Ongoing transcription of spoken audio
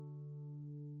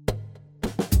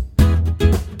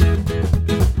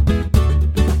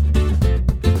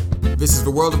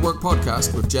the World of Work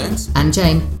podcast with James and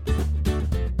Jane.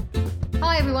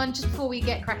 Hi everyone, just before we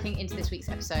get cracking into this week's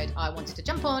episode, I wanted to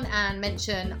jump on and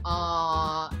mention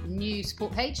our new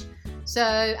support page. So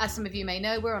as some of you may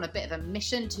know, we're on a bit of a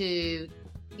mission to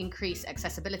increase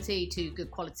accessibility to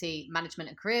good quality management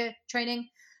and career training.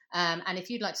 And if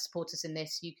you'd like to support us in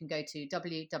this, you can go to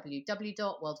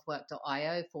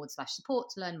www.worldofwork.io/support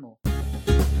to learn more.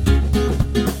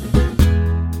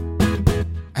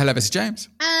 Hello, this is James.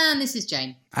 And this is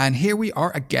Jane. And here we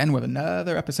are again with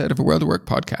another episode of a World of Work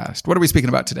podcast. What are we speaking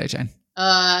about today, Jane?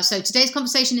 So today's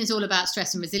conversation is all about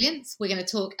stress and resilience. We're going to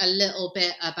talk a little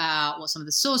bit about what some of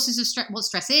the sources of stress, what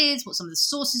stress is, what some of the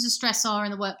sources of stress are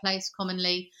in the workplace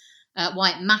commonly,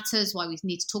 why it matters, why we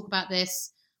need to talk about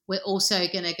this. We're also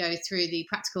going to go through the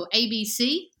practical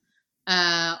ABC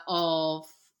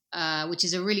which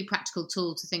is a really practical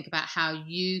tool to think about how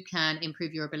you can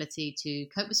improve your ability to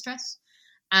cope with stress.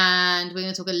 And we're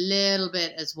going to talk a little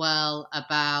bit as well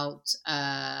about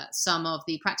some of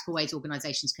the practical ways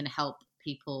organizations can help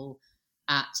people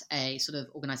at a sort of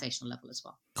organizational level as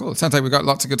well. Cool. It sounds like we've got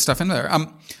lots of good stuff in there.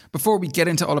 Before we get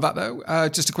into all of that, though,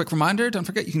 just a quick reminder, don't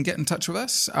forget you can get in touch with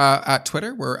us at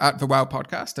Twitter. We're at The Wow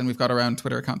Podcast, and we've got our own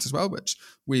Twitter accounts as well, which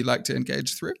we like to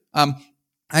engage through.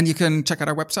 And you can check out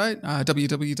our website,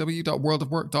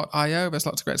 www.worldofwork.io. There's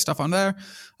lots of great stuff on there.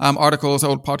 Articles,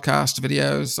 old podcast,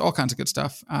 videos, all kinds of good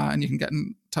stuff. And you can get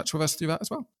in touch with us through that as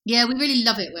well. Yeah, we really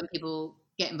love it when people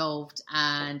get involved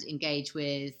and engage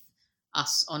with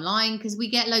us online because we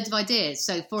get loads of ideas.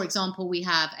 So, for example, we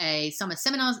have a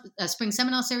spring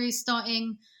seminar series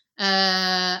starting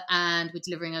and we're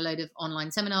delivering a load of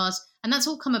online seminars. And that's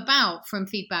all come about from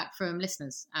feedback from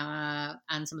listeners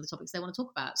and some of the topics they want to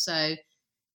talk about. So,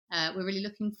 we're really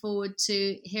looking forward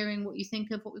to hearing what you think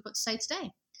of what we've got to say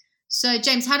today. So,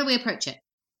 James, how do we approach it?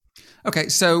 Okay,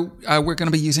 so we're going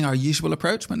to be using our usual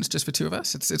approach when it's just for two of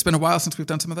us. It's been a while since we've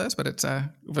done some of those, but it's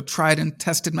a tried and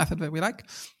tested method that we like.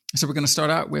 So we're going to start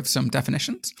out with some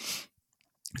definitions,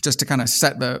 just to kind of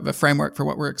set the framework for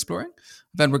what we're exploring.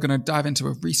 Then we're going to dive into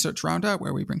a research roundup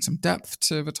where we bring some depth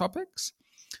to the topics.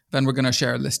 Then we're going to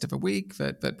share a list of a week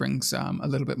that brings a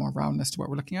little bit more roundness to what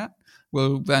we're looking at.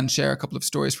 We'll then share a couple of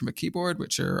stories from a keyboard,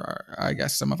 which are, I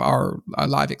guess, some of our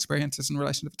live experiences in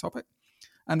relation to the topic.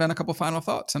 And then a couple of final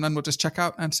thoughts. And then we'll just check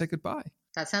out and say goodbye.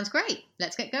 That sounds great.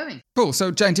 Let's get going. Cool.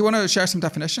 So, Jane, do you want to share some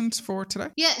definitions for today?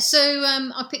 Yeah. So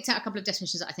I've picked out a couple of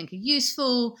definitions that I think are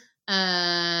useful.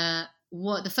 The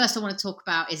first I want to talk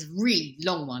about is a really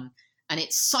long one. And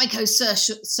it's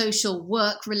psychosocial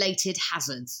work-related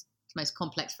hazards. Most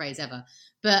complex phrase ever.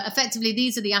 But effectively,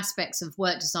 these are the aspects of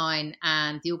work design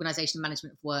and the organisation and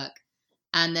management of work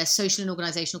and their social and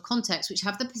organisational context, which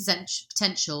have the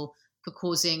potential for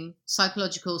causing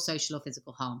psychological, social or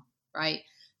physical harm, right?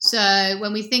 So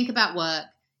when we think about work,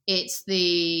 it's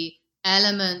the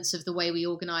elements of the way we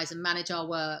organise and manage our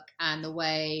work and the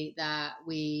way that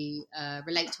we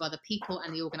relate to other people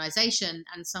and the organisation.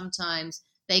 And sometimes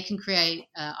they can create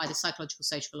either psychological,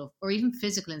 social, or even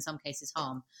physical, in some cases,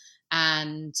 harm.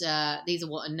 And these are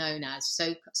what are known as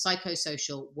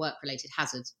psychosocial work-related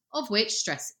hazards, of which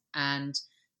stress and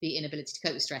the inability to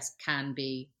cope with stress can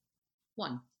be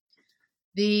one.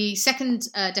 The second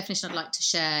definition I'd like to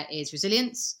share is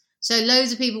resilience. So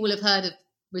loads of people will have heard of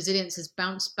resilience as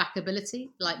bounce back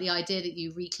ability, like the idea that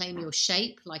you reclaim your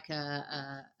shape, like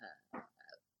a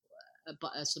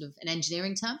sort of an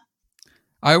engineering term.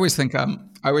 I always think of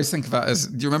that as,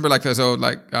 do you remember like those old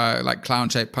like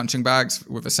clown-shaped punching bags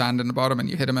with the sand in the bottom and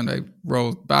you hit them and they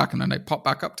roll back and then they pop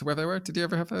back up to where they were? Did you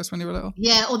ever have those when you were little?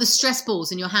 Yeah, or the stress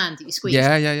balls in your hand that you squeeze.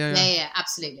 Yeah,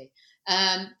 absolutely.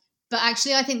 But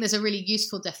actually, I think there's a really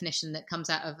useful definition that comes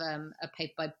out of a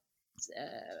paper by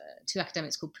two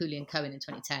academics called Pooley and Cohen in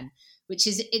 2010, which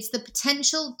is it's the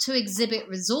potential to exhibit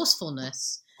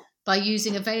resourcefulness by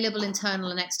using available internal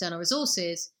and external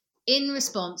resources in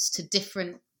response to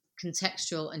different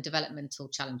contextual and developmental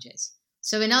challenges.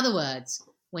 So in other words,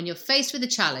 when you're faced with a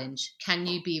challenge, can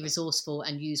you be resourceful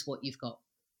and use what you've got,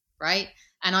 right?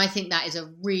 And I think that is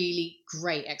a really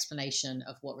great explanation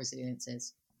of what resilience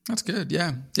is. That's good,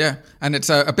 yeah. And it's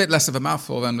a bit less of a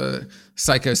mouthful than the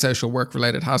psychosocial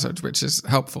work-related hazards, which is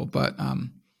helpful, but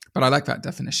I like that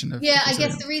definition of. Yeah, I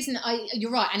guess the reason you're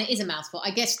right, and it is a mouthful.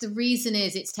 I guess the reason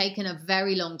is it's taken a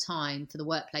very long time for the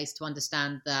workplace to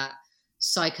understand that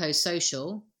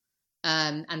psychosocial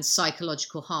and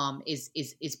psychological harm is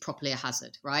properly a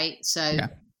hazard, right? So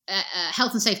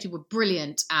health and safety were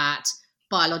brilliant at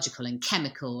biological and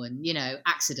chemical and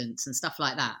accidents and stuff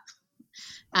like that.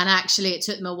 And actually, it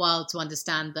took them a while to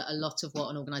understand that a lot of what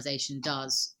an organisation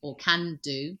does or can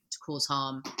do to cause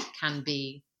harm can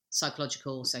be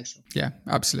psychological or social. Yeah,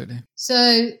 absolutely.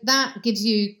 So that gives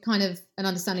you kind of an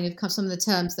understanding of some of the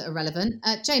terms that are relevant.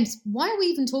 James, why are we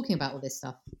even talking about all this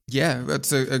stuff? Yeah,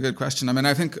 that's a good question. I mean,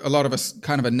 I think a lot of us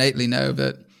kind of innately know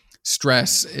that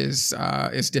stress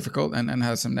is difficult and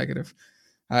has some negative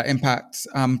impacts,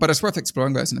 but it's worth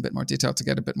exploring those in a bit more detail to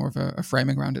get a bit more of a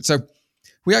framing around it. So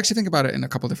we actually think about it in a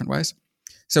couple of different ways.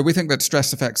 So we think that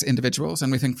stress affects individuals,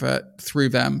 and we think that through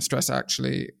them, stress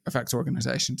actually affects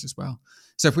organizations as well.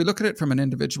 So if we look at it from an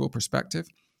individual perspective,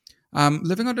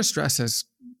 living under stress has,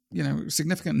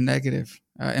 significant negative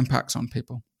impacts on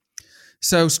people.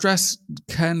 So stress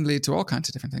can lead to all kinds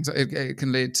of different things. It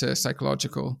can lead to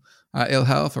psychological ill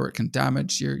health, or it can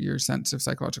damage your sense of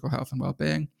psychological health and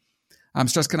well-being.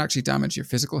 Stress can actually damage your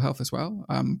physical health as well,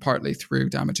 partly through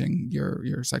damaging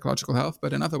your psychological health,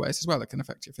 but in other ways as well, it can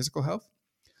affect your physical health.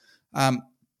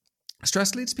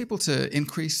 Stress leads people to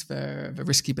increase the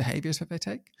risky behaviors that they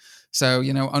take. So,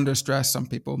 under stress, some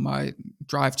people might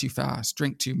drive too fast,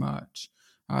 drink too much,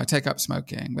 take up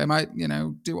smoking. They might,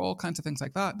 do all kinds of things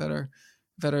like that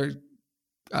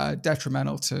are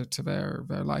detrimental to their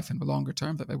life in the longer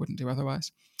term that they wouldn't do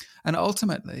otherwise. And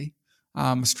ultimately,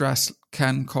 stress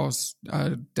can cause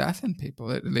death in people.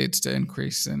 It leads to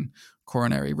increase in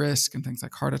coronary risk and things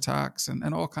like heart attacks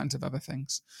and all kinds of other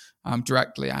things,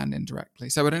 directly and indirectly.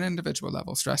 So at an individual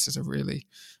level, stress is a really,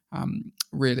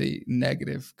 really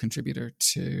negative contributor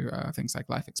to things like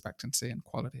life expectancy and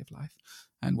quality of life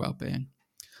and well-being.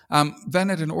 Then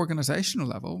at an organizational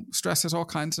level, stress has all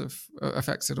kinds of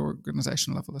effects at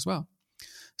organizational level as well.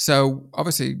 So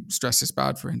obviously stress is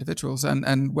bad for individuals,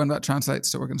 and when that translates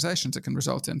to organizations, it can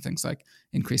result in things like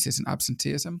increases in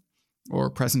absenteeism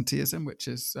or presenteeism, which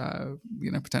is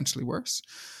potentially worse,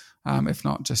 if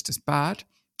not just as bad.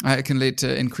 It can lead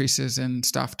to increases in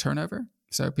staff turnover,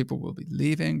 so people will be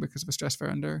leaving because of a stress they're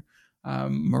under.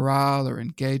 Morale or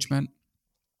engagement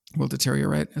will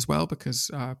deteriorate as well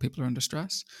because people are under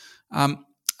stress.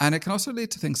 And it can also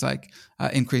lead to things like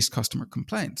increased customer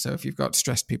complaints. So if you've got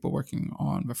stressed people working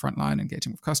on the front line,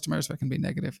 engaging with customers, there can be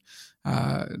negative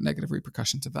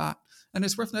repercussions of that. And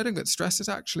it's worth noting that stress is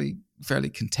actually fairly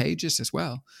contagious as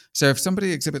well. So if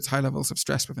somebody exhibits high levels of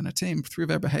stress within a team, through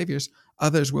their behaviors,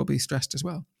 others will be stressed as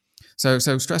well. So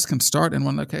stress can start in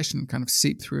one location and kind of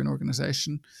seep through an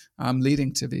organization,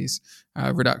 leading to these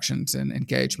reductions in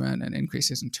engagement and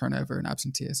increases in turnover and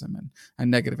absenteeism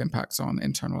and negative impacts on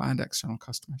internal and external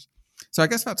customers. So I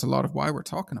guess that's a lot of why we're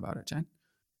talking about it, Jane.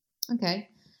 Okay.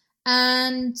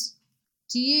 And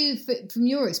do you, from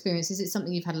your experience, is it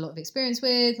something you've had a lot of experience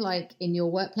with, like in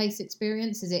your workplace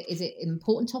experience? Is it an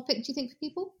important topic, do you think, for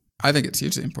people? I think it's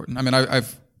hugely important. I mean,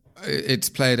 it's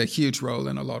played a huge role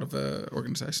in a lot of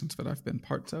organizations that I've been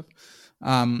parts of.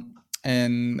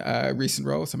 In recent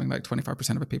roles, something like 25%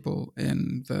 of the people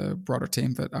in the broader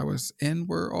team that I was in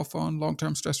were off on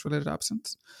long-term stress-related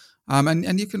absence.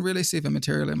 And you can really see the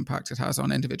material impact it has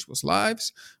on individuals'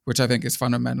 lives, which I think is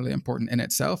fundamentally important in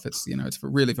itself. It's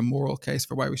really the moral case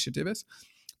for why we should do this.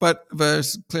 But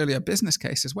there's clearly a business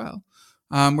case as well,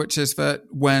 which is that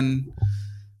when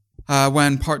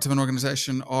parts of an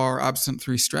organization are absent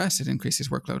through stress, it increases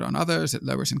workload on others, it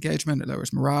lowers engagement, it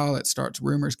lowers morale, it starts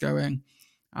rumors going.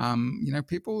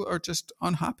 People are just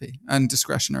unhappy, and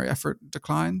discretionary effort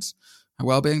declines,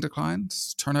 well-being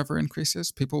declines, turnover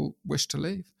increases, people wish to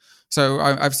leave. So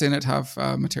I've seen it have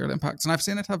material impacts, and I've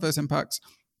seen it have those impacts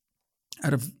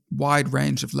at a wide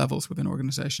range of levels within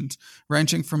organizations,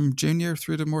 ranging from junior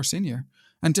through to more senior.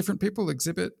 And different people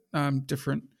exhibit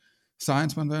different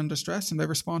signs when they're under stress, and they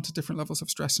respond to different levels of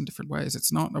stress in different ways.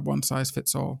 It's not a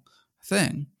one-size-fits-all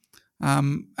thing.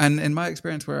 And in my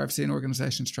experience, where I've seen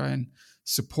organizations try and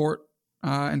support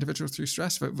individuals through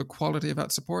stress, the quality of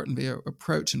that support and the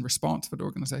approach and response that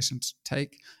organizations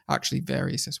take actually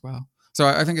varies as well. So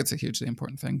I think it's a hugely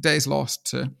important thing. Days lost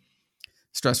to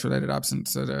stress-related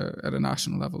absence at a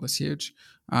national level is huge.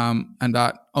 And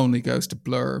that only goes to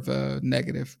blur the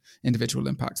negative individual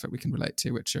impacts that we can relate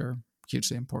to, which are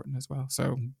hugely important as well.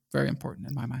 So very important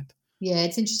in my mind. Yeah,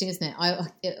 it's interesting, isn't it?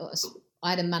 I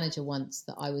had a manager once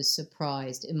that I was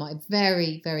surprised in my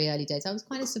very, very early days. I was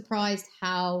kind of surprised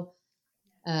how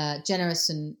generous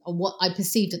and what I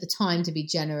perceived at the time to be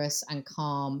generous and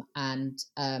calm and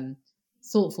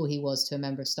thoughtful he was to a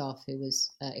member of staff who was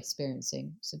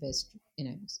experiencing severe,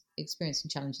 experiencing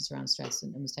challenges around stress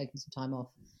and was taking some time off.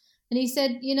 And he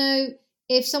said,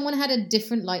 if someone had a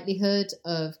different likelihood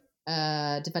of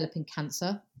developing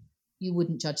cancer, you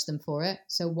wouldn't judge them for it.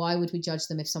 So why would we judge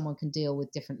them if someone can deal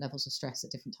with different levels of stress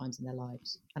at different times in their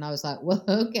lives? And I was like, well,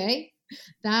 okay,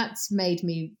 that's made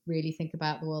me really think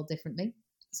about the world differently.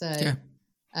 So yeah.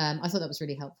 I thought that was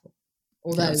really helpful.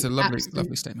 Although it's a lovely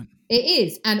statement. It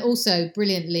is, and also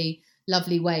brilliantly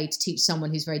lovely way to teach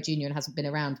someone who's very junior and hasn't been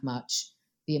around much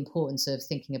the importance of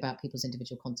thinking about people's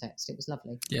individual context. It was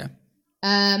lovely. Yeah.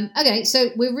 Okay, so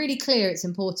we're really clear it's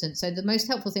important. So the most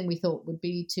helpful thing we thought would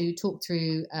be to talk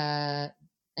through an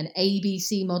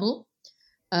ABC model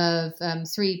of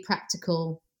 3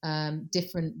 practical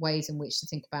different ways in which to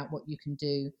think about what you can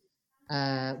do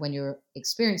when you're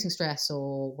experiencing stress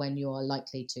or when you are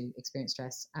likely to experience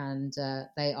stress. And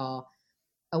they are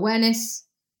awareness,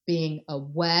 being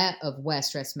aware of where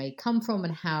stress may come from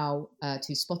and how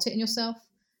to spot it in yourself.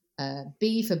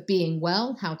 B, for being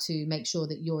well, how to make sure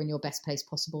that you're in your best place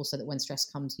possible so that when stress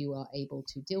comes, you are able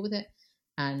to deal with it.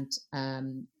 And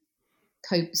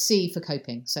C, for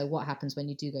coping. So what happens when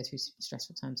you do go through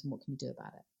stressful times and what can you do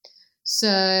about it?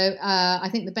 So I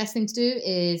think the best thing to do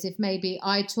is if maybe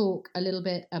I talk a little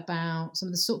bit about some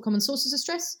of the common sources of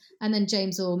stress, and then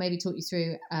James will maybe talk you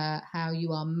through how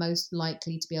you are most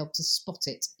likely to be able to spot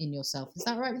it in yourself. Is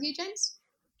that right with you, James?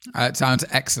 It sounds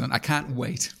excellent. I can't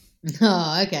wait.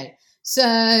 Oh, okay. So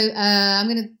I'm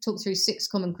going to talk through 6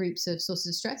 common groups of sources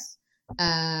of stress.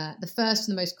 The first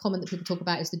and the most common that people talk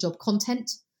about is the job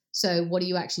content. So what are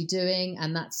you actually doing?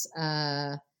 And that's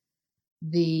where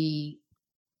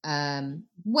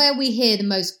we hear the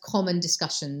most common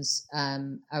discussions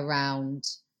around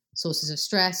sources of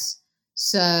stress.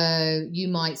 So you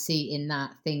might see in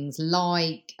that things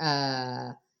like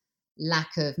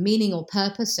lack of meaning or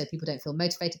purpose, so people don't feel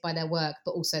motivated by their work,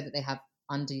 but also that they have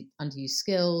underused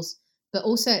skills. But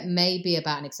also it may be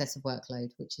about an excessive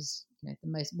workload, which is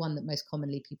the one that most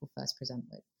commonly people first present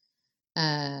with.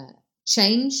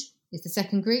 Change is the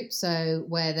second group, so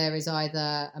where there is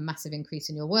either a massive increase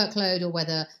in your workload or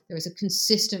whether there is a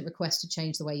consistent request to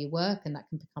change the way you work, and that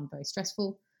can become very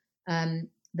stressful.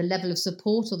 The level of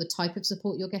support or the type of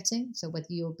support you're getting, so whether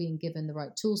you're being given the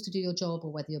right tools to do your job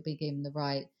or whether you're being given the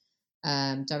right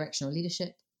direction or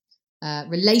leadership.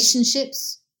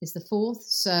 Relationships is the fourth,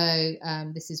 so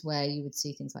this is where you would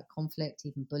see things like conflict,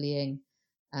 even bullying,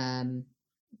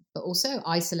 but also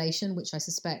isolation, which I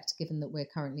suspect, given that we're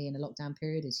currently in a lockdown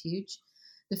period, is huge.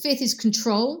 The fifth is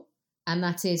control, and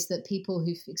that is that people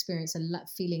who've experienced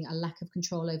feeling a lack of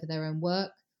control over their own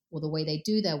work or the way they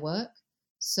do their work,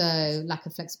 so lack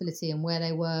of flexibility in where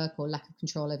they work or lack of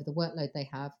control over the workload they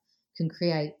have, can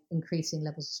create increasing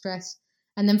levels of stress.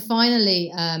 And then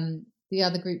finally, the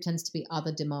other group tends to be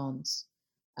other demands.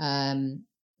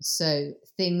 So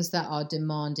things that are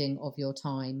demanding of your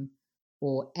time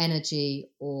or energy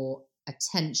or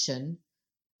attention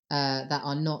that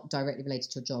are not directly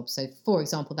related to your job. So, for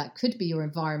example, that could be your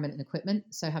environment and equipment.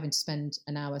 So having to spend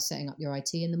an hour setting up your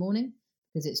IT in the morning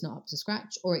because it's not up to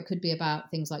scratch. Or it could be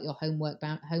about things like your home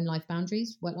life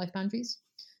boundaries, work life boundaries.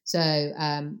 So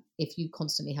if you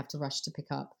constantly have to rush to pick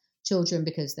up children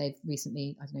because they've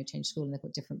recently, changed school and they've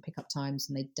got different pickup times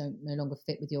and they no longer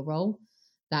fit with your role,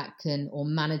 that can, or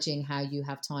managing how you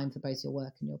have time for both your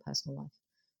work and your personal life.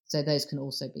 So those can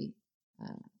also be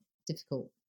difficult.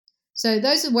 So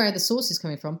those are where the source is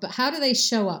coming from. But how do they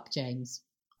show up, James?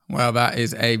 Well, that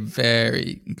is a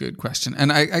very good question.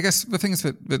 And I guess the thing is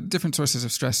that the different sources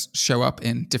of stress show up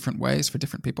in different ways for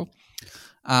different people.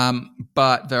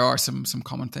 But there are some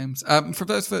common themes. For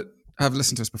those that have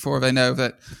listened to us before, they know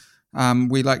that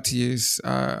we like to use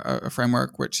a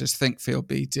framework which is think, feel,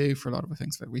 be, do for a lot of the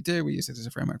things that we do. We use it as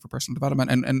a framework for personal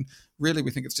development. And really,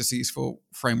 we think it's just a useful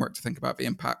framework to think about the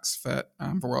impacts that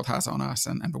the world has on us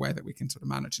and the way that we can sort of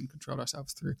manage and control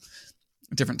ourselves through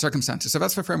different circumstances. So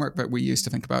that's the framework that we use to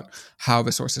think about how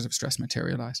the sources of stress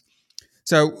materialize.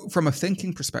 So from a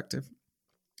thinking perspective,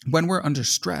 when we're under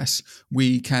stress,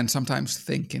 we can sometimes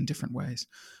think in different ways.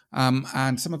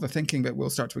 And some of the thinking that we'll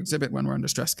start to exhibit when we're under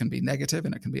stress can be negative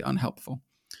and it can be unhelpful.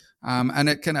 And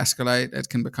it can escalate. It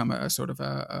can become a sort of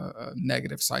a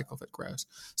negative cycle that grows.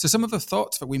 So some of the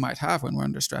thoughts that we might have when we're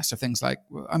under stress are things like,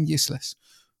 well, I'm useless.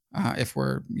 If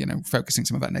we're, focusing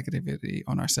some of that negativity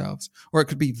on ourselves. Or it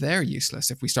could be they're useless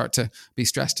if we start to be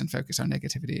stressed and focus our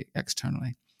negativity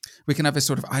externally. We can have this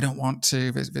sort of, I don't want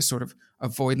to, this sort of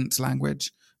avoidance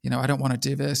language. I don't want to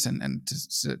do this and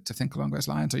to think along those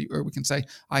lines. Or we can say,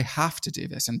 I have to do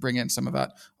this and bring in some of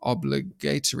that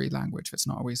obligatory language that's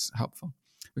not always helpful.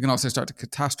 We can also start to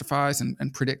catastrophize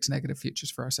and predict negative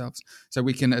futures for ourselves. So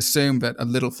we can assume that a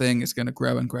little thing is going to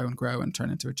grow and grow and grow and turn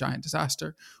into a giant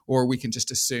disaster, or we can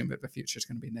just assume that the future is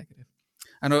going to be negative.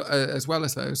 And as well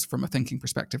as those, from a thinking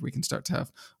perspective, we can start to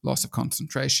have loss of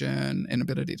concentration,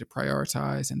 inability to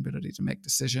prioritize, inability to make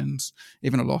decisions,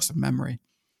 even a loss of memory.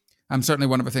 Certainly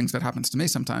one of the things that happens to me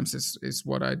sometimes is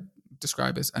what I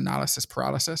describe as analysis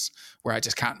paralysis, where I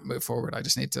just can't move forward. I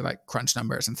just need to like crunch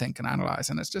numbers and think and analyze.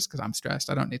 And it's just because I'm stressed.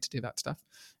 I don't need to do that stuff.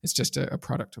 It's just a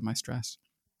product of my stress.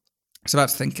 So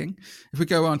that's thinking. If we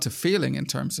go on to feeling in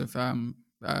terms of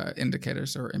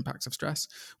indicators or impacts of stress,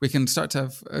 we can start to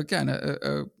have, again,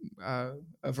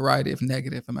 a variety of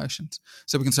negative emotions.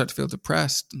 So we can start to feel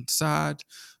depressed and sad.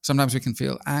 Sometimes we can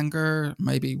feel anger.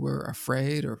 Maybe we're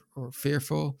afraid or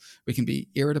fearful. We can be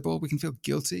irritable. We can feel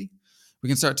guilty. We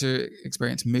can start to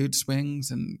experience mood swings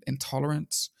and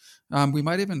intolerance. We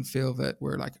might even feel that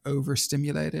we're like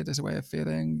overstimulated as a way of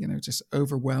feeling, just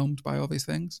overwhelmed by all these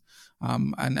things.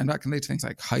 And that can lead to things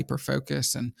like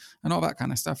hyperfocus and all that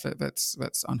kind of stuff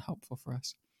that's unhelpful for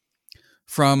us.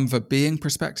 From the being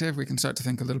perspective, we can start to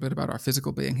think a little bit about our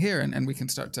physical being here, and we can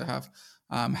start to have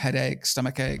headaches,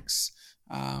 stomach aches,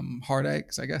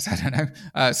 heartaches, I guess, I don't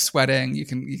know, sweating. You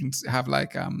can have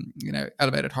like,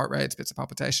 elevated heart rates, bits of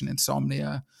palpitation,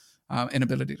 insomnia,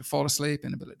 inability to fall asleep,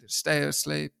 inability to stay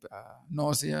asleep,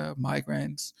 nausea,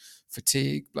 migraines,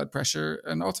 fatigue, blood pressure,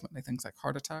 and ultimately things like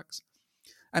heart attacks.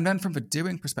 And then from the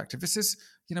doing perspective, this is,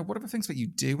 what are the things that you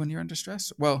do when you're under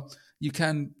stress? Well, you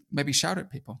can maybe shout at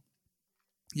people.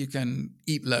 You can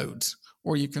eat loads,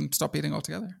 or you can stop eating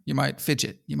altogether. You might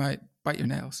fidget. You might bite your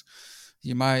nails.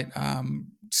 You might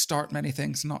start many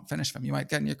things and not finish them. You might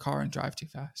get in your car and drive too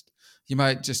fast. You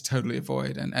might just totally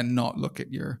avoid and not look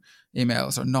at your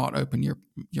emails or not open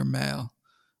your mail.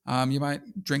 You might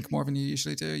drink more than you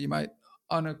usually do. You might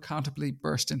unaccountably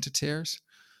burst into tears.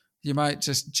 You might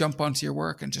just jump onto your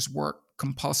work and just work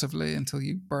compulsively until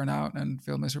you burn out and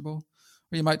feel miserable.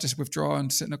 Or you might just withdraw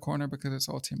and sit in a corner because it's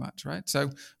all too much, right? So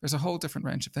there's a whole different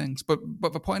range of things. But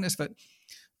the point is that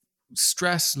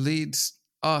stress leads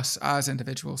us as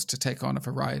individuals to take on a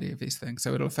variety of these things.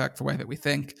 So it'll affect the way that we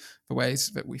think, the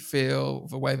ways that we feel,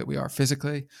 the way that we are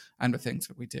physically, and the things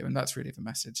that we do. And that's really the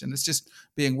message. And it's just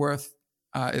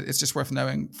it's just worth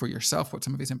knowing for yourself what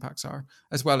some of these impacts are,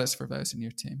 as well as for those in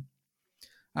your team.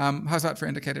 How's that for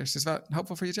indicators? Is that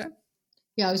helpful for you, Jen?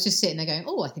 Yeah, I was just sitting there going,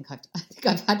 "Oh, I think I've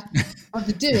had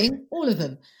after doing all of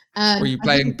them." Were you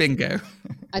playing bingo?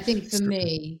 I think for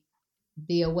me,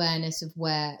 the awareness of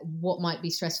what might be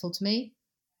stressful to me,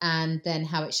 and then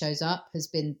how it shows up, has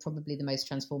been probably the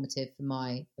most transformative for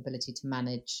my ability to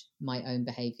manage my own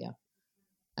behaviour.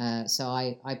 So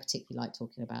I particularly like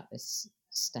talking about this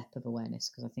step of awareness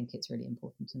because I think it's really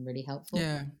important and really helpful.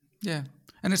 Yeah.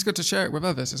 And it's good to share it with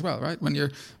others as well, right? When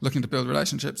you're looking to build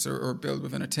relationships or build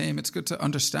within a team, it's good to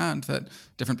understand that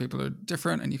different people are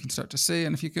different and you can start to see.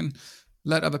 And if you can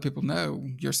let other people know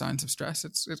your signs of stress,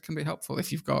 it can be helpful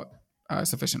if you've got a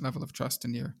sufficient level of trust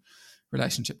in your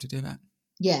relationship to do that.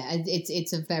 Yeah,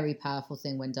 it's a very powerful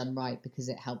thing when done right, because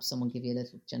it helps someone give you a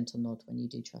little gentle nod when you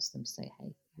do trust them to say,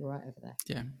 "Hey, you're right over there."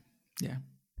 Yeah.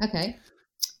 Okay.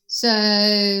 So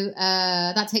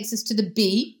that takes us to the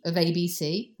B of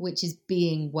ABC, which is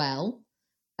being well.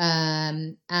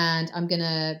 And I'm going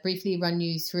to briefly run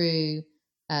you through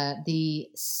the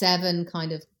 7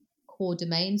 kind of core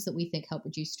domains that we think help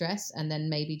reduce stress. And then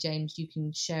maybe, James, you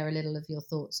can share a little of your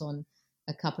thoughts on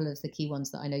a couple of the key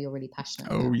ones that I know you're really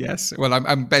passionate about. Oh, yes. Well,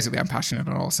 I'm passionate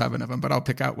on all 7 of them, but I'll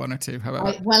pick out 1 or 2.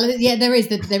 However. There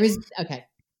is. Okay.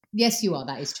 Yes, you are.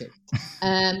 That is true.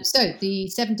 So the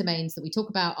 7 domains that we talk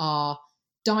about are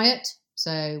diet,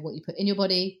 so what you put in your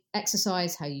body;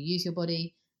 exercise, how you use your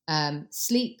body;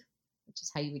 sleep, which is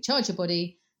how you recharge your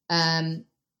body; then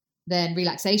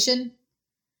relaxation,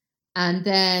 and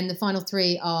then the final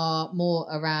 3 are more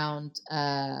around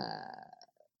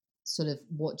sort of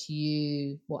what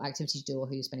activities you do or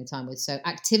who you're spending time with. So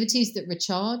activities that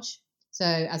recharge. So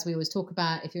as we always talk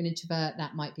about, if you're an introvert,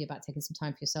 that might be about taking some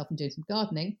time for yourself and doing some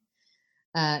gardening.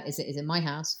 Is in my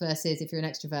house. Versus if you're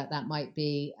an extrovert, that might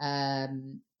be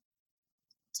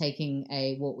taking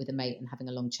a walk with a mate and having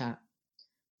a long chat.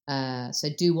 So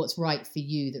do what's right for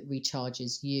you that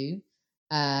recharges you.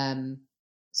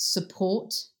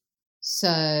 Support.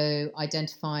 So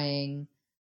identifying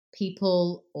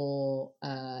people or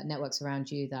networks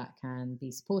around you that can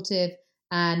be supportive.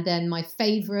 And then my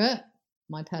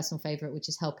personal favorite, which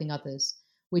is helping others,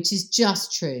 which is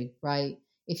just true, right?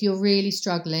 If you're really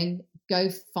struggling, go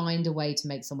find a way to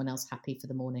make someone else happy for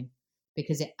the morning,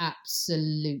 because it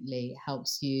absolutely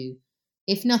helps you.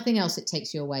 If nothing else, it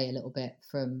takes you away a little bit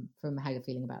from how you're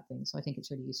feeling about things. So I think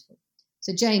it's really useful.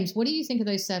 So James, what do you think of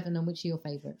those 7 and which are your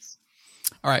favorites?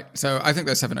 All right. So I think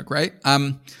those 7 are great.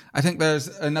 I think there's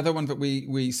another one that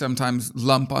we sometimes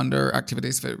lump under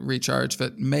activities that recharge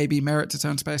that maybe merits its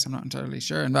own space. I'm not entirely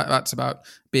sure. And that's about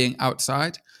being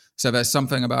outside. So there's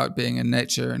something about being in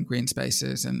nature and green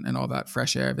spaces and all that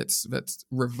fresh air that's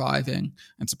reviving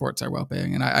and supports our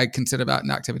well-being. And I consider that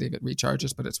an activity that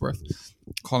recharges, but it's worth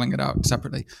calling it out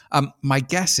separately. My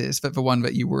guess is that the one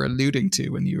that you were alluding to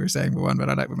when you were saying the one that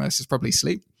I like the most is probably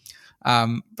sleep,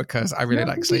 because I really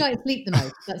like sleep. You like sleep the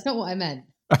most. That's not what I meant.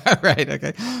 Right.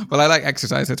 Okay. Well, I like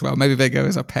exercise as well. Maybe they go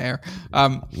as a pair.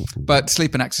 But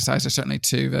sleep and exercise are certainly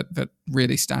two that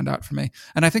really stand out for me.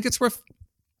 And I think it's worth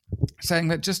saying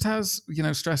that just as,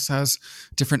 stress has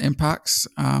different impacts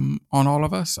on all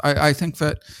of us, I think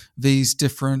that these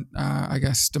different,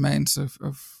 domains of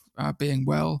being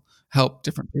well help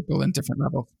different people in different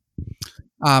levels.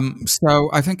 So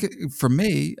I think for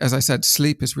me, as I said,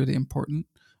 sleep is really important.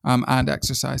 And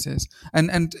exercises.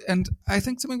 And I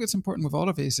think something that's important with all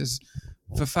of these is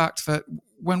the fact that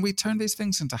when we turn these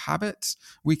things into habits,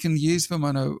 we can use them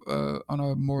on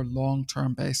a more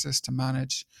long-term basis to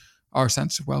manage our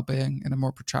sense of well-being in a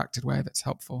more protracted way that's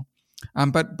helpful.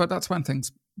 But that's when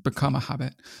things become a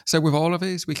habit. So with all of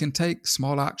these, we can take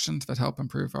small actions that help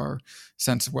improve our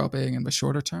sense of well-being in the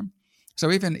shorter term. So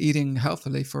even eating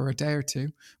healthily for a day or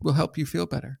two will help you feel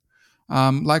better.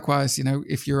 Likewise,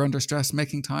 if you're under stress,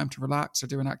 making time to relax or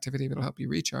do an activity that'll help you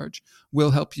recharge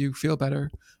will help you feel better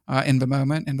in the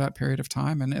moment, in that period of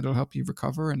time, and it'll help you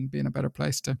recover and be in a better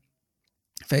place to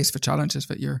face the challenges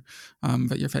that you're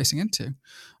facing into.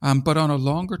 But on a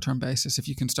longer term basis, if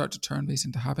you can start to turn these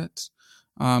into habits,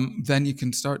 then you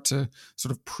can start to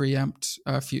sort of preempt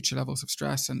future levels of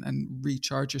stress and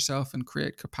recharge yourself and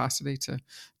create capacity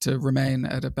to remain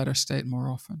at a better state more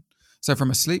often. So from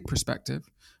a sleep perspective,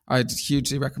 I'd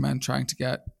hugely recommend trying to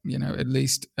get, at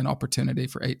least an opportunity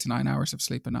for 8 to 9 hours of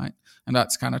sleep a night. And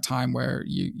that's kind of time where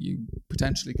you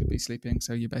potentially could be sleeping.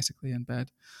 So you're basically in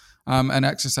bed. And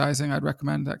exercising, I'd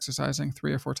recommend exercising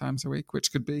 3 or 4 times a week,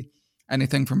 which could be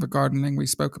anything from the gardening we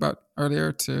spoke about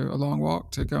earlier to a long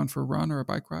walk to going for a run or a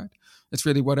bike ride. It's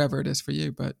really whatever it is for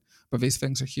you. But these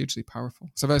things are hugely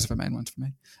powerful. So those are the main ones for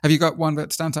me. Have you got one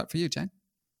that stands out for you, Jane?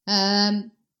 I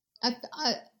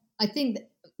think that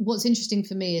what's interesting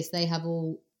for me is they have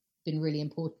all been really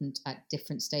important at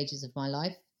different stages of my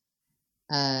life.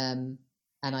 And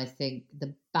I think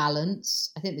the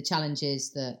challenge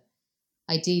is that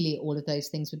ideally all of those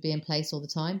things would be in place all the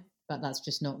time, but that's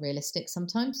just not realistic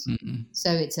sometimes. Mm-mm.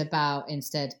 So it's about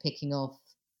instead picking off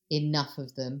enough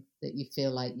of them that you feel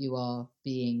like you are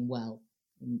being well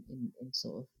in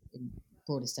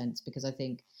broader sense, because I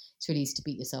think it's really easy to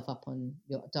beat yourself up on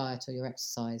your diet or your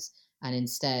exercise. And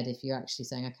instead, if you're actually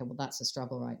saying, okay, well, that's a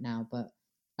struggle right now, but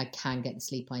I can get the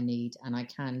sleep I need and I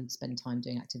can spend time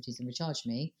doing activities and recharge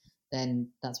me,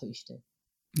 then that's what you should do.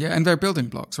 Yeah, and they're building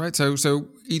blocks, right? So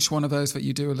each one of those that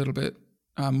you do a little bit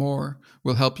more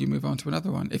will help you move on to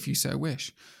another one if you so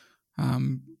wish.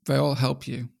 They all help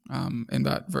you in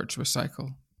that virtuous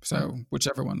cycle. So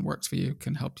whichever one works for you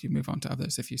can help you move on to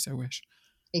others if you so wish.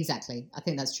 Exactly. I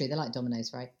think that's true. They're like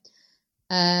dominoes, right?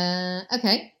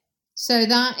 Okay. So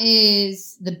that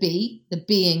is the B, the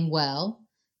being well.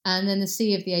 And then the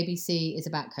C of the ABC is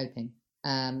about coping.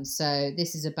 So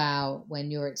this is about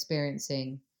when you're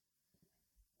experiencing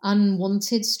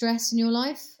unwanted stress in your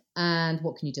life and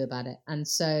what can you do about it. And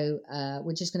so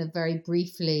we're just going to very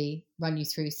briefly run you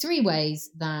through 3 ways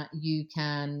that you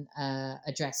can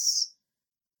address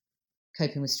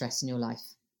coping with stress in your life.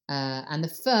 And the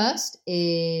first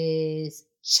is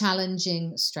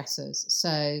challenging stressors.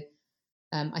 So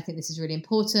I think this is really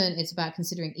important. It's about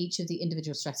considering each of the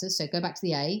individual stressors. So go back to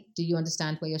the A. Do you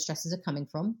understand where your stresses are coming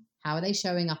from? How are they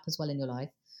showing up as well in your life?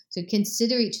 So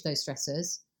consider each of those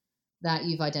stressors that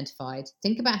you've identified.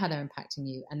 Think about how they're impacting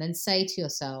you, and then say to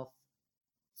yourself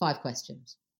 5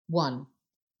 questions. 1,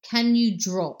 can you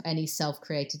drop any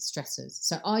self-created stressors?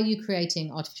 So are you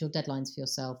creating artificial deadlines for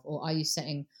yourself, or are you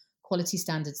setting quality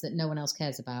standards that no one else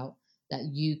cares about that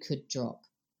you could drop?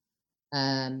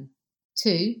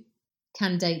 2,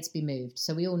 can dates be moved?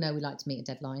 So we all know we like to meet a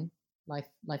deadline.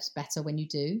 Life's better when you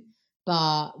do.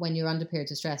 But when you're under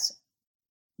periods of stress,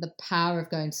 the power of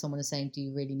going to someone and saying, do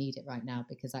you really need it right now?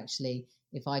 Because actually,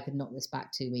 if I could knock this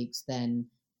back 2 weeks, then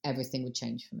everything would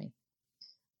change for me.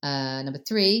 Number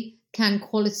 3, can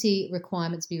quality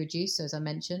requirements be reduced? So as I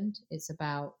mentioned, it's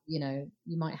about, you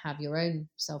might have your own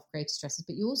self-created stresses,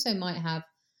 but you also might have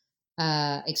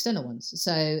external ones.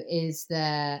 So is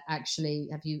there actually,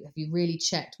 have you really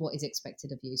checked what is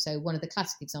expected of you? So one of the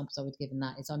classic examples I would give in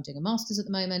that is I'm doing a master's at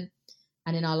the moment.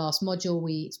 And in our last module,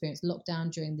 we experienced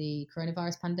lockdown during the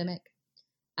coronavirus pandemic.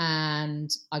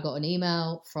 And I got an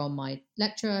email from my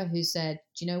lecturer who said,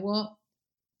 do you know what?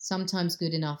 Sometimes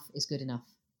good enough is good enough.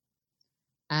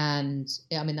 And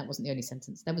I mean, that wasn't the only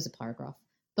sentence. There was a paragraph.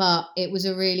 But it was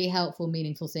a really helpful,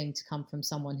 meaningful thing to come from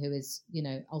someone who is,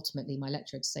 ultimately my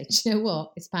lecturer, to say, do you know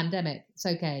what? It's pandemic. It's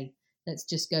okay. Let's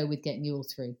just go with getting you all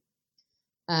through.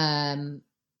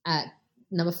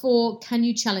 Number 4, can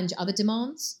you challenge other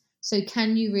demands? So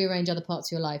can you rearrange other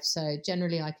parts of your life? So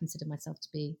generally, I consider myself to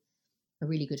be a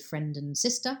really good friend and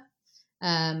sister.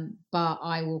 But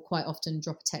I will quite often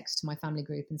drop a text to my family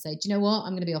group and say, do you know what?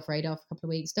 I'm going to be off radar for a couple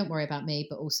of weeks. Don't worry about me.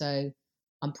 But also,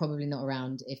 I'm probably not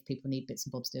around if people need bits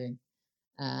and bobs doing.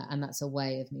 And that's a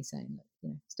way of me saying,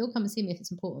 look, still come and see me if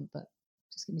it's important, but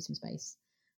just give me some space.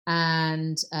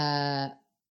 And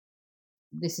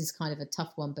this is kind of a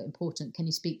tough one, but important. Can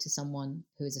you speak to someone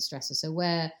who is a stressor? So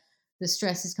where the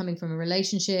stress is coming from a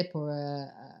relationship or a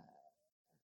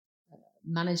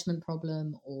management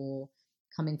problem, or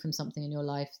coming from something in your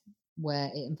life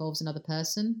where it involves another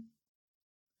person,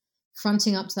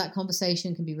 fronting up to that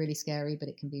conversation can be really scary, but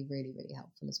it can be really, really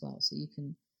helpful as well. So you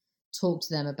can talk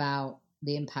to them about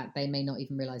the impact they may not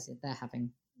even realize that they're having.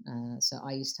 So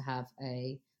I used to have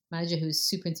a manager who was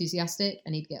super enthusiastic,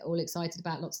 and he'd get all excited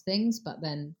about lots of things, but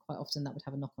then quite often that would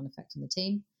have a knock-on effect on the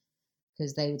team,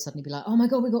 because they would suddenly be like, oh my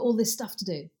God, we've got all this stuff to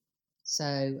do.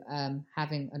 So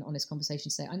having an honest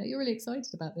conversation, say, I know you're really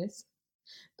excited about this,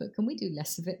 but can we do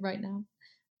less of it right now?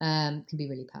 Can be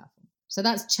really powerful. So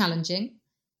that's challenging.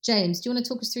 James, do you want to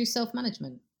talk us through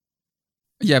self-management?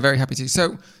 Yeah, very happy to.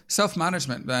 So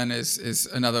self-management then is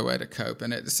another way to cope.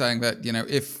 And it's saying that,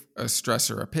 if a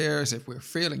stressor appears, if we're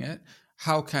feeling it,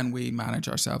 how can we manage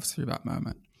ourselves through that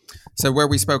moment? So where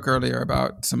we spoke earlier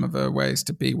about some of the ways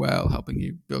to be well, helping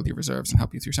you build your reserves and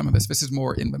help you through some of this, this is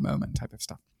more in the moment type of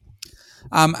stuff.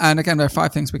 And again, there are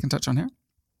 5 things we can touch on here.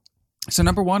 So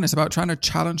number 1 is about trying to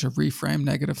challenge or reframe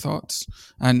negative thoughts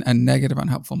and negative,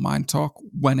 unhelpful mind talk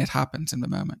when it happens in the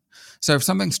moment. So if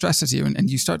something stresses you and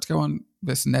you start to go on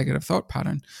this negative thought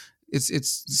pattern,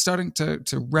 it's starting to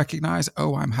recognize,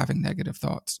 oh, I'm having negative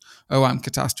thoughts. Oh, I'm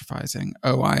catastrophizing.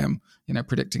 Oh, I am,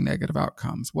 predicting negative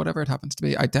outcomes. Whatever it happens to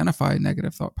be, identify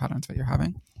negative thought patterns that you're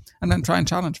having and then try and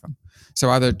challenge them. So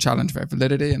either challenge their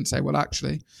validity and say, well,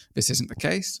 actually, this isn't the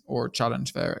case, or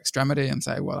challenge their extremity and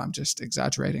say, well, I'm just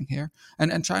exaggerating here,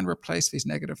 and try and replace these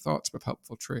negative thoughts with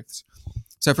helpful truths.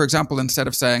 So, for example, instead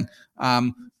of saying,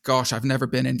 gosh, I've never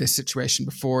been in this situation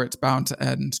before, it's bound to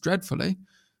end dreadfully,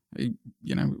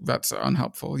 that's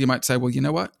unhelpful. You might say, well, you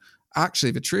know what?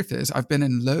 Actually, the truth is I've been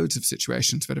in loads of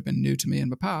situations that have been new to me in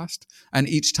the past. And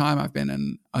each time I've been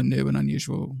in a new and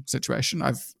unusual situation,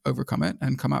 I've overcome it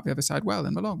and come out the other side well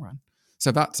in the long run.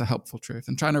 So that's a helpful truth.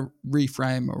 And trying to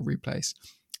reframe or replace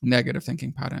negative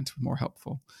thinking patterns with more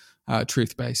helpful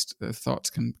truth-based thoughts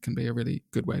can be a really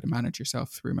good way to manage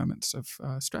yourself through moments of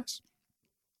stress.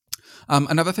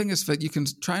 Another thing is that you can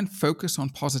try and focus on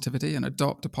positivity and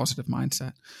adopt a positive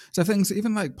mindset. So things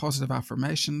even like positive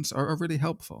affirmations are really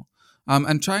helpful.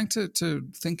 And trying to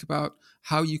think about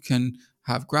how you can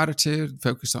have gratitude,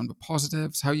 focus on the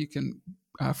positives, how you can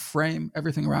frame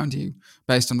everything around you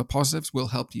based on the positives will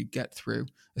help you get through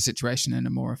a situation in a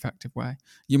more effective way.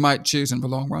 You might choose in the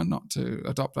long run not to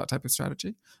adopt that type of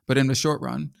strategy, but in the short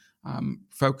run,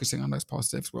 focusing on those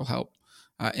positives will help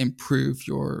improve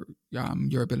your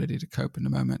ability to cope in the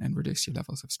moment and reduce your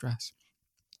levels of stress.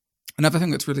 Another thing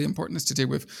that's really important is to do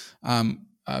with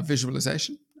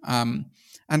visualization.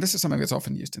 And this is something that's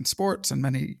often used in sports and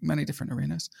many, many different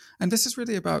arenas. And this is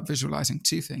really about visualizing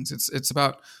 2 things. It's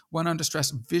about, when under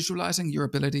stress, visualizing your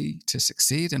ability to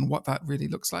succeed and what that really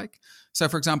looks like. So,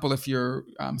 for example, if you're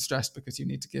stressed because you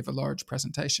need to give a large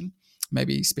presentation,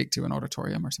 maybe speak to an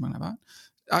auditorium or something like that,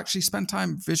 actually spend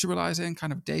time visualizing,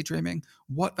 kind of daydreaming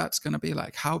what that's going to be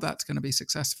like, how that's going to be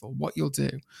successful, what you'll do,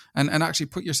 and actually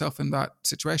put yourself in that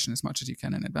situation as much as you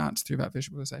can in advance through that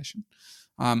visualization.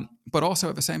 But also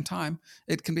at the same time,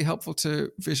 it can be helpful to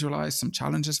visualize some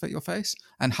challenges that you'll face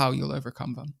and how you'll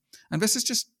overcome them. And this is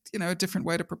just, a different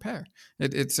way to prepare.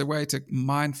 It's a way to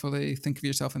mindfully think of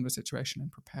yourself in the situation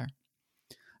and prepare.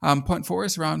 Point 4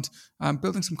 is around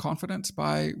building some confidence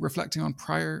by reflecting on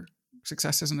prior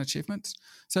successes and achievements.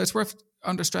 So it's worth,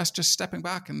 under stress, just stepping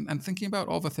back and thinking about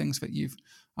all the things that you've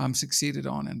succeeded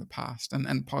on in the past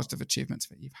and positive achievements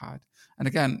that you've had. And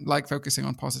again, like focusing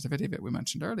on positivity that we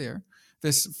mentioned earlier,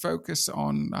 this focus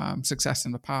on success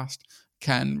in the past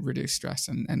can reduce stress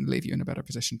and leave you in a better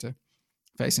position to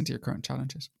face into your current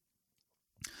challenges.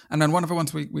 And then one of the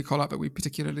ones we call out that we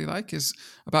particularly like is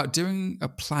about doing a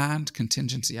planned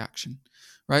contingency action,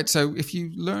 right? So if you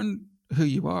learn who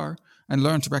you are and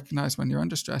learn to recognize when you're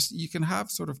under stress, you can have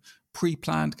sort of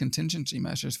pre-planned contingency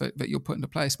measures that you'll put into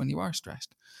place when you are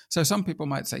stressed. So some people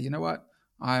might say, you know what,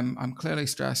 I'm clearly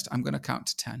stressed, I'm going to count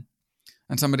to 10.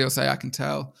 And somebody will say, I can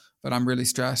tell that I'm really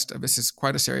stressed. This is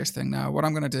quite a serious thing now. What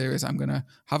I'm going to do is I'm going to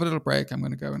have a little break. I'm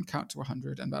going to go and count to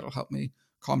 100, and that'll help me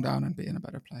calm down and be in a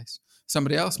better place.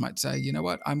 Somebody else might say, you know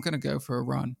what, I'm going to go for a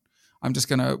run. I'm just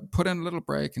going to put in a little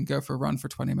break and go for a run for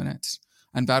 20 minutes.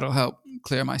 And that'll help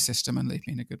clear my system and leave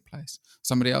me in a good place.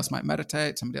 Somebody else might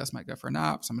meditate. Somebody else might go for a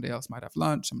nap. Somebody else might have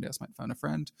lunch. Somebody else might phone a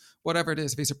friend. Whatever it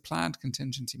is, these are planned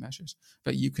contingency measures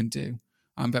that you can do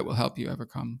that will help you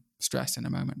overcome stress in a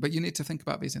moment. But you need to think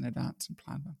about these in advance and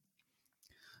plan them.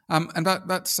 And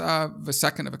that's the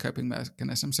second of a coping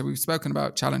mechanism. So we've spoken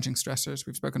about challenging stressors.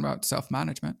 We've spoken about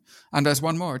self-management. And there's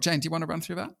one more. Jane, do you want to run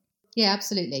through that? Yeah,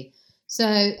 absolutely. So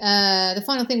the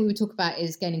final thing we would talk about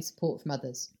is gaining support from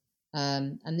others.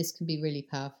 And this can be really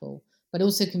powerful, but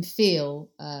also can feel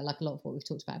like a lot of what we've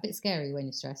talked about, a bit scary when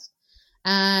you're stressed.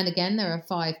 And again, there are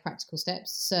 5 practical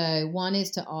steps. So one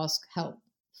is to ask help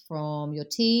from your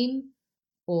team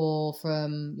or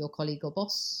from your colleague or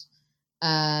boss.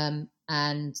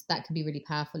 And that can be really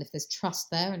powerful if there's trust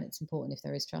there, and it's important if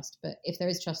there is trust. But if there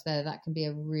is trust there, that can be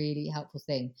a really helpful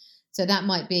thing. So that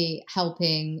might be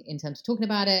helping in terms of talking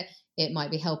about it. It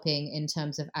might be helping in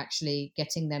terms of actually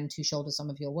getting them to shoulder some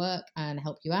of your work and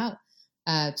help you out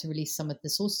to release some of the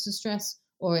sources of stress.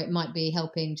 Or it might be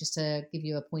helping just to give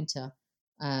you a pointer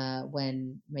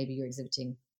when maybe you're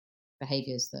exhibiting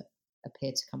behaviors that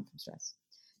appear to come from stress.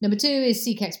 Number 2 is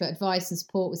seek expert advice and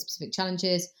support with specific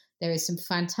challenges. There is some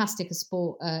fantastic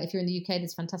support. If you're in the UK,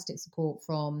 there's fantastic support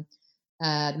from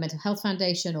the Mental Health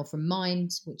Foundation or from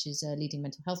Mind, which is a leading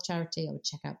mental health charity. I would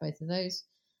check out both of those.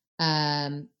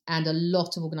 And a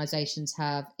lot of organisations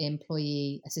have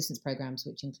employee assistance programs,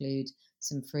 which include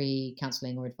some free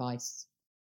counselling or advice.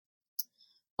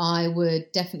 I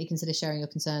would definitely consider sharing your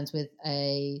concerns with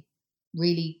a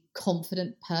really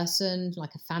confident person,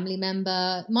 like a family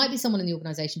member. It might be someone in the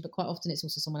organisation, but quite often it's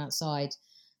also someone outside,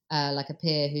 like a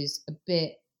peer who's a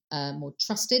bit more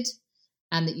trusted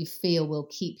and that you feel will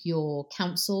keep your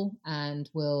counsel and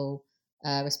will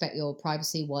respect your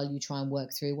privacy while you try and work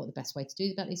through what the best way to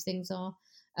do about these things are.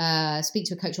 Speak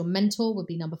to a coach or mentor would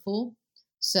be number 4.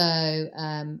 So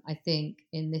I think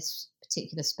in this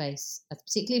particular space,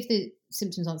 particularly if the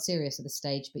symptoms aren't serious at this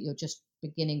stage, but you're just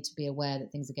beginning to be aware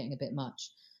that things are getting a bit much,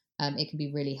 it can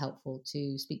be really helpful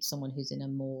to speak to someone who's in a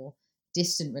more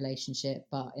distant relationship,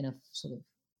 but in a sort of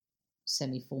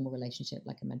semi-formal relationship,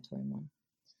 like a mentoring one.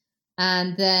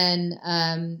 And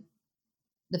then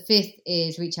the 5th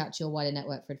is reach out to your wider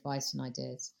network for advice and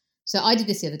ideas. So I did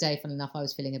this the other day, funnily enough. I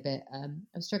was feeling a bit, I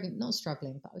was not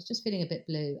struggling, but I was just feeling a bit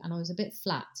blue and I was a bit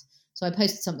flat. So I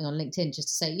posted something on LinkedIn just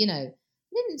to say, I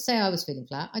didn't say I was feeling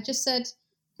flat. I just said,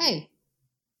 hey,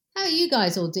 how are you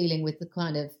guys all dealing with the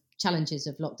kind of challenges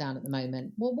of lockdown at the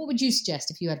moment? What would you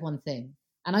suggest if you had one thing?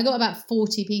 And I got about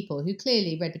 40 people who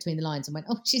clearly read between the lines and went,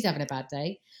 oh, she's having a bad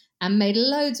day, and made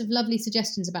loads of lovely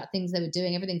suggestions about things they were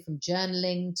doing, everything from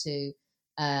journaling to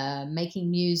making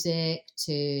music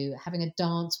to having a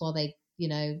dance while they,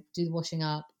 do the washing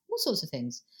up, all sorts of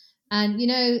things. And,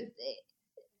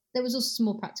 there was also some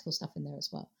more practical stuff in there as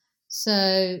well.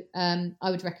 So I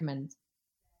would recommend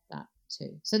that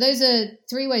too. So those are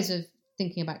 3 ways of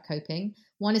thinking about coping.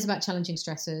 One is about challenging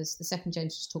stressors. The second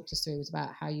James just talked us through was about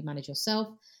how you manage yourself.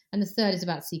 And the third is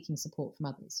about seeking support from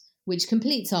others, which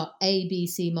completes our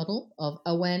ABC model of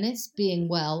awareness, being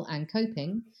well, and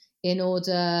coping in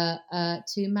order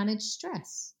to manage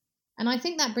stress. And I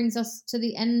think that brings us to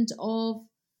the end of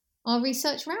our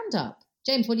research roundup.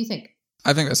 James, what do you think?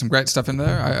 I think there's some great stuff in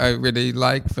there. I really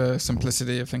like the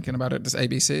simplicity of thinking about it as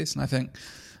ABCs. And I think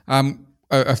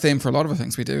a theme for a lot of the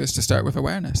things we do is to start with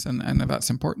awareness, and that's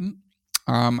important.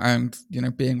 And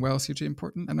being well is hugely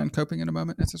important, and then coping in a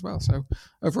moment is as well. So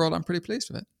overall, I'm pretty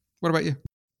pleased with it. What about you?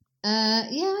 I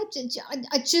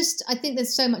think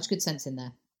there's so much good sense in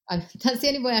there. That's the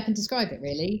only way I can describe it,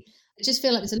 really. I just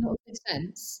feel like there's a lot of good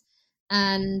sense,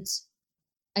 and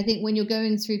I think when you're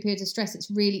going through periods of stress, it's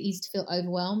really easy to feel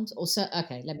overwhelmed.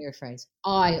 Let me rephrase.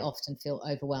 I often feel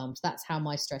overwhelmed. That's how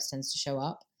my stress tends to show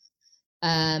up.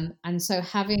 And so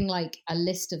having like a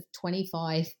list of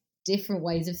 25 different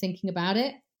ways of thinking about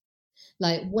it,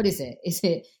 like, what is it? Is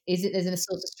it there's a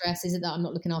source of stress? Is it that I'm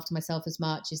not looking after myself as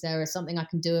much? Is there something I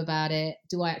can do about it?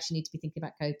 Do I actually need to be thinking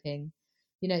about coping?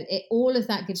 All of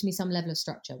that gives me some level of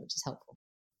structure, which is helpful.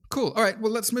 Cool. All right.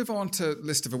 Well, let's move on to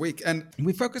list of the week. And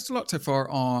we focused a lot so far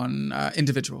on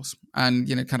individuals and,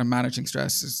 kind of managing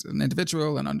stress as an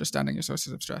individual and understanding your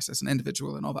sources of stress as an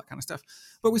individual and all that kind of stuff.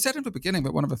 But we said in the beginning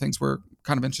that one of the things we're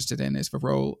kind of interested in is the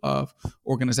role of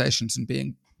organizations, and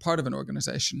being part of an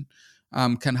organization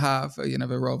can have,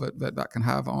 the role that can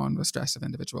have on the stress of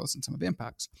individuals and some of the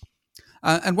impacts.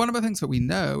 And one of the things that we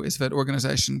know is that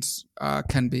organizations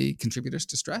can be contributors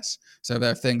to stress. So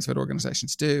there are things that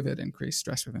organizations do that increase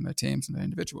stress within their teams and their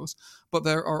individuals. But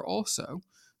there are also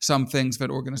some things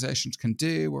that organizations can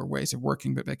do or ways of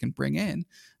working that they can bring in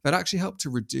that actually help to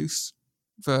reduce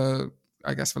the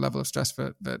level of stress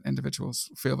that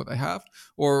individuals feel that they have,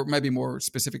 or maybe more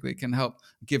specifically can help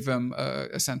give them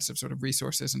a sense of sort of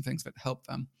resources and things that help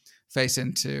them face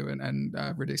into and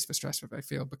reduce the stress that they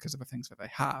feel because of the things that they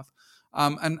have.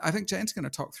 And I think Jane's going to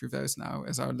talk through those now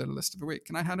as our little list of the week.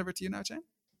 Can I hand over to you now, Jane?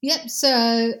 Yep.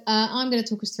 So I'm going to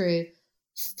talk us through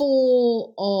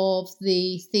 4 of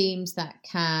the themes that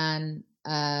can,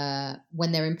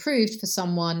 when they're improved for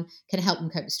someone, can help them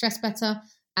cope with stress better,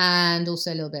 and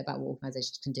also a little bit about what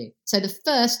organizations can do. So the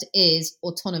first is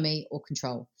autonomy or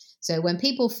control. So when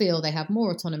people feel they have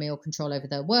more autonomy or control over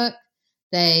their work,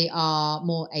 they are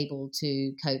more able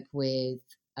to cope with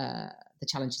the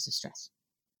challenges of stress.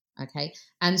 Okay.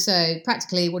 And so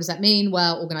practically, what does that mean?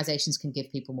 Well, organizations can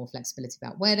give people more flexibility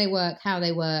about where they work, how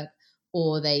they work,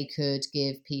 or they could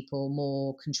give people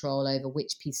more control over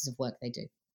which pieces of work they do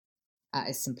at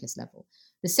its simplest level.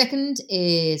 The second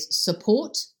is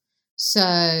support.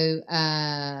 So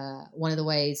one of the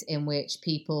ways in which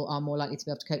people are more likely to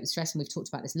be able to cope with stress, and we've talked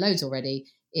about this loads already,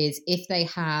 is if they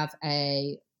have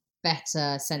a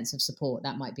better sense of support.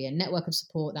 That might be a network of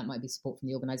support, that might be support from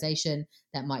the organization,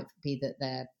 that might be that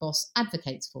their boss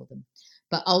advocates for them.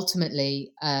 But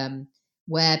ultimately,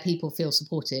 where people feel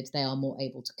supported, they are more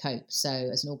able to cope. So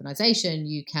as an organization,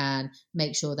 you can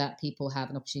make sure that people have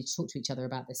an opportunity to talk to each other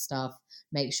about this stuff,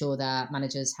 make sure that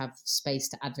managers have space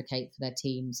to advocate for their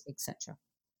teams, etc.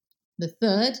 The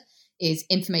third is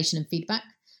information and feedback.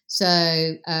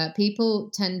 So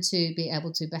people tend to be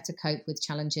able to better cope with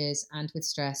challenges and with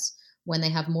stress when they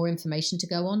have more information to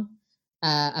go on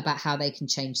about how they can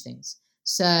change things.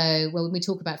 So when we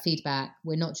talk about feedback,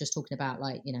 we're not just talking about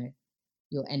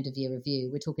your end of year review.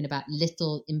 We're talking about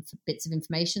little bits of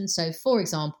information. So for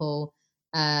example,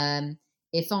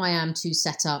 if I am to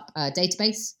set up a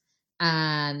database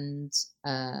and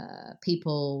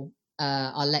people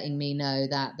are letting me know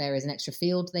that there is an extra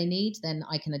field they need, then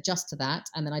I can adjust to that,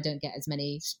 and then I don't get as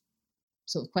many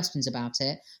sort of questions about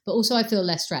it. But also I feel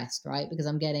less stressed, right? Because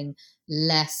I'm getting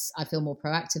less, I feel more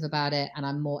proactive about it, and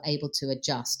I'm more able to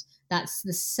adjust. That's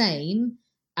the same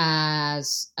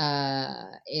as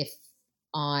if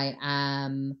I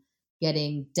am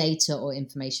getting data or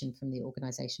information from the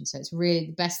organization. So it's really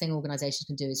the best thing organizations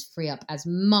can do is free up as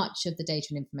much of the data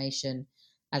and information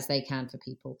as they can for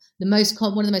people. One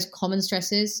of the most common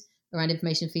stresses around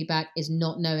information feedback is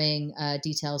not knowing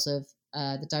details of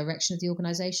the direction of the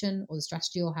organization or the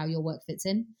strategy or how your work fits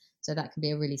in. So that can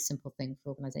be a really simple thing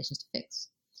for organizations to fix.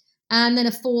 And then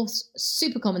a fourth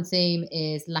super common theme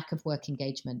is lack of work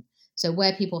engagement. So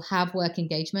where people have work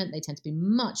engagement, they tend to be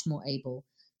much more able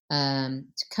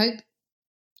to cope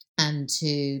and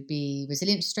to be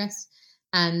resilient to stress.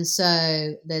 And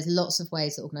so there's lots of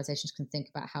ways that organizations can think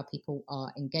about how people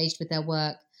are engaged with their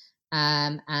work.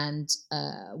 And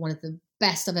one of the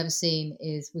best I've ever seen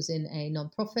was in a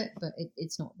nonprofit, but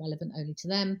it's not relevant only to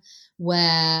them,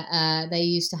 where they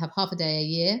used to have half a day a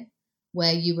year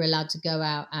where you were allowed to go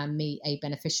out and meet a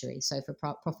beneficiary. So for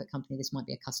a profit company, this might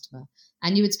be a customer.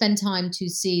 And you would spend time to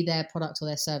see their product or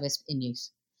their service in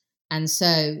use. And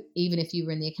so even if you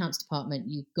were in the accounts department,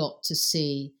 you got to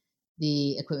see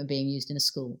the equipment being used in a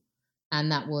school.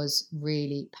 And that was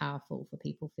really powerful for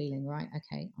people feeling, right,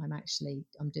 okay, I'm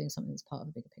doing something that's part of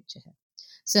a bigger picture here.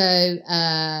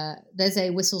 So there's a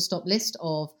whistle-stop list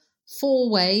of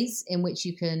 4 ways in which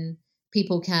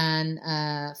people can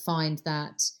find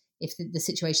that if the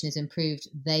situation is improved,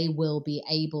 they will be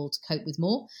able to cope with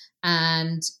more.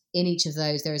 And in each of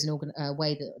those, there is a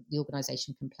way that the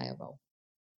organization can play a role.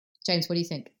 James, what do you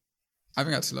think? I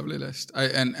think that's a lovely list.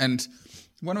 And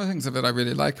one of the things that I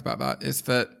really like about that is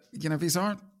that, these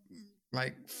aren't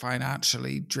like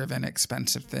financially driven,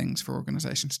 expensive things for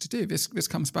organizations to do. This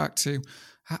comes back to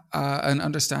an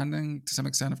understanding to some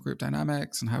extent of group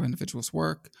dynamics and how individuals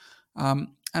work, and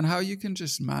how you can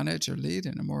just manage or lead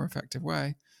in a more effective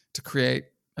way to create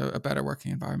a better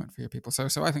working environment for your people. So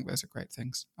I think those are great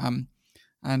things.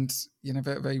 And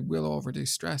they will all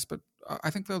reduce stress, but I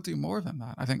think they'll do more than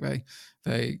that. I think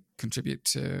they contribute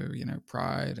to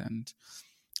pride and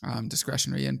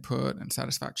discretionary input and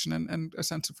satisfaction and a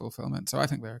sense of fulfillment. So I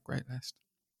think they're a great list.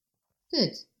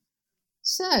 Good.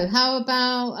 So how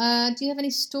about, do you have any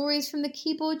stories from the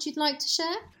keyboard you'd like to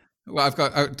share? Well, I've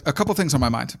got a couple things on my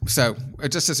mind. So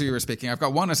just as you were speaking, I've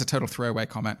got one as a total throwaway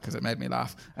comment because it made me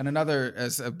laugh, and another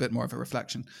as a bit more of a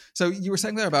reflection. So you were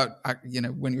saying there about,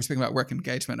 when you were speaking about work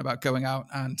engagement, about going out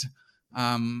and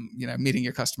meeting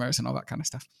your customers and all that kind of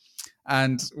stuff.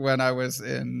 And when I was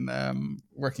in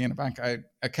working in a bank,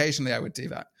 occasionally I would do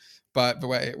that. But the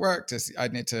way it worked is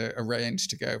I'd need to arrange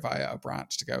to go via a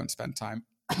branch to go and spend time,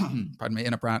 pardon me,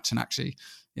 in a branch and actually,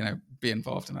 be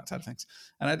involved in that side of things.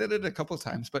 And I did it a couple of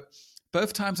times, but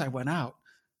both times I went out,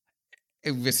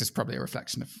 this is probably a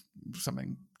reflection of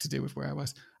something to do with where I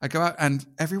was. I go out and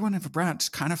everyone in the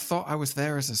branch kind of thought I was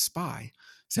there as a spy.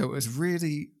 So it was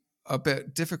really a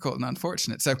bit difficult and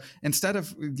unfortunate. So instead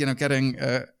of, getting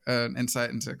an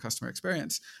insight into customer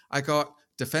experience, I got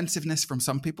defensiveness from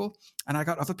some people, and I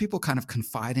got other people kind of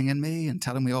confiding in me and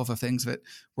telling me all the things that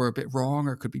were a bit wrong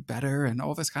or could be better and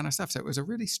all this kind of stuff. So it was a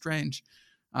really strange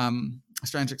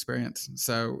experience.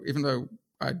 So even though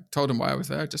I told them why I was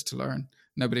there just to learn,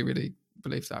 nobody really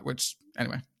believed that, which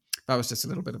anyway, that was just a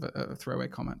little bit of a throwaway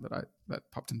comment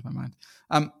that popped into my mind.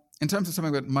 In terms of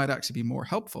something that might actually be more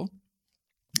helpful,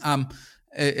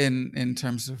 in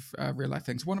terms of real life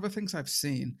things, one of the things I've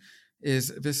seen is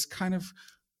this kind of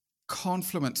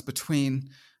confluence between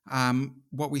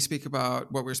what we're speaking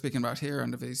about here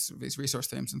under these resource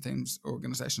themes and things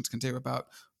organizations can do about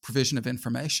provision of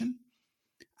information,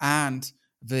 and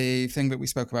the thing that we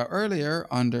spoke about earlier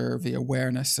under the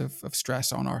awareness of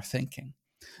stress on our thinking.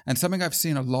 And something I've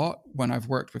seen a lot when I've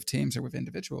worked with teams or with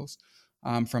individuals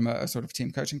from a sort of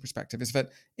team coaching perspective is that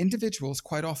individuals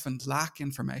quite often lack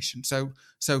information. So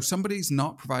somebody's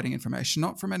not providing information,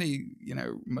 not from any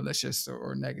malicious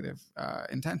or negative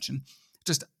intention,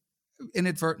 just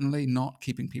inadvertently not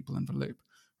keeping people in the loop,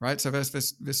 right? So there's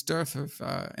this dearth of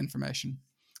information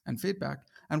and feedback.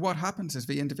 And what happens is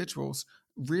the individuals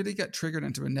really get triggered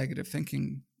into a negative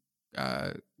thinking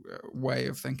way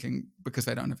of thinking because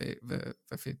they don't have the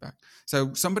feedback.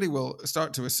 So somebody will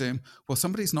start to assume, well,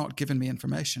 somebody's not given me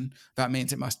information. That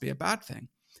means it must be a bad thing.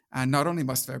 And not only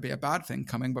must there be a bad thing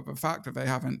coming, but the fact that they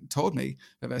haven't told me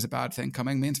that there's a bad thing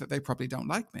coming means that they probably don't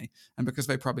like me. And because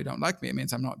they probably don't like me, it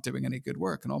means I'm not doing any good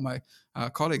work. And all my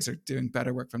colleagues are doing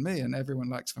better work than me, and everyone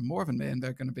likes them more than me, and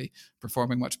they're going to be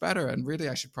performing much better. And really,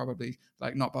 I should probably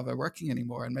not bother working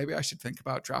anymore. And maybe I should think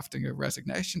about drafting a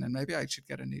resignation, and maybe I should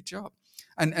get a new job.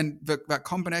 And that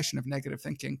combination of negative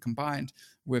thinking combined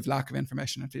with lack of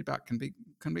information and feedback can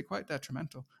be quite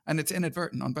detrimental. And it's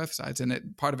inadvertent on both sides.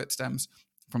 And part of it stems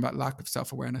from that lack of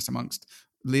self-awareness amongst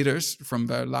leaders, from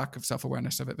their lack of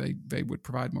self-awareness so that they would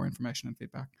provide more information and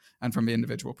feedback, and from the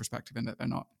individual perspective in that they're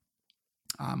not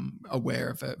aware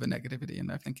of the negativity in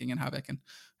their thinking and how they can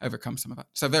overcome some of that.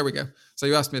 So there we go. So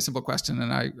you asked me a simple question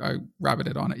and I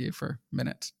rabbited on at you for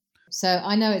minutes. So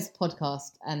I know it's a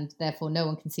podcast and therefore no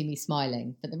one can see me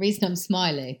smiling, but the reason I'm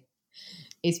smiling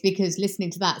is because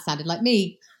listening to that sounded like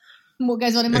me, what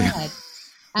goes on in my head.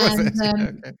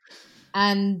 And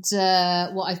And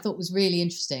what I thought was really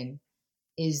interesting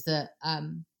is that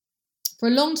for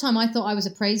a long time, I thought I was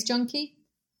a praise junkie.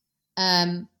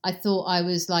 I thought I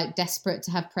was desperate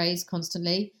to have praise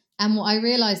constantly. And what I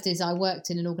realized is I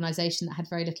worked in an organization that had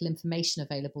very little information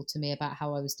available to me about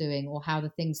how I was doing or how the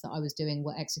things that I was doing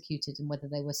were executed and whether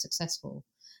they were successful.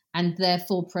 And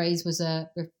therefore, praise was a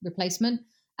replacement.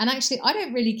 And actually, I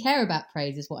don't really care about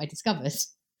praise is what I discovered.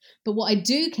 But what I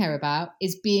do care about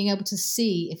is being able to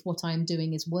see if what I'm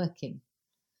doing is working.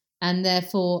 And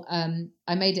therefore,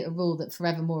 I made it a rule that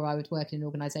forevermore I would work in an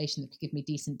organization that could give me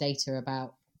decent data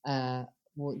about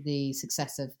the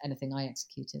success of anything I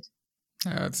executed.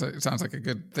 It sounds like a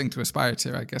good thing to aspire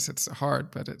to. I guess it's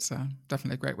hard, but it's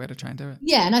definitely a great way to try and do it.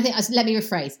 Yeah, and I think, let me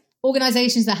rephrase,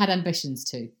 organizations that had ambitions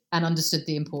too and understood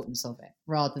the importance of it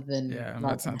rather than... Yeah,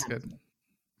 that sounds good.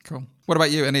 Cool. What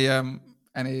about you?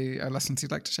 Any lessons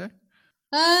you'd like to share?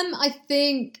 I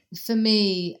think for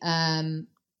me,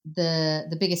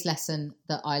 the biggest lesson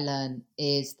that I learned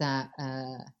is that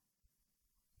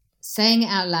saying it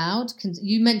out loud.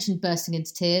 You mentioned bursting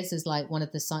into tears as one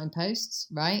of the signposts,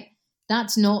 right?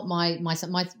 That's not my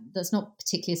that's not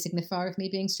particularly a signifier of me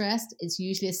being stressed. It's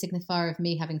usually a signifier of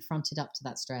me having fronted up to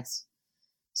that stress.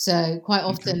 So quite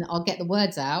often I'll get the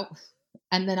words out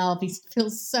and then I'll feel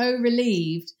so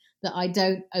relieved that I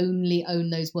don't only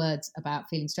own those words about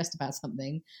feeling stressed about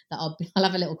something, that I'll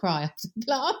have a little cry. I'll be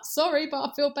like, I'm sorry, but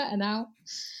I feel better now.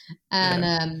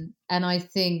 And I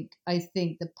think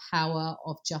the power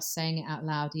of just saying it out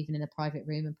loud, even in a private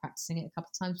room, and practicing it a couple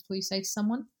of times before you say to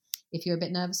someone, if you're a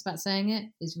bit nervous about saying it,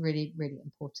 is really, really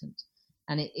important.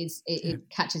 And it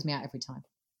catches me out every time.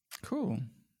 Cool.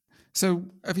 So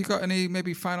have you got any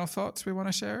maybe final thoughts we want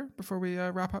to share before we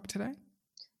wrap up today?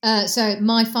 So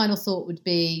my final thought would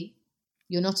be,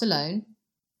 you're not alone.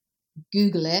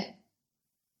 Google it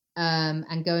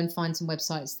and go and find some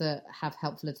websites that have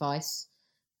helpful advice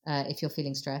if you're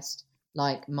feeling stressed.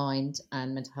 like Mind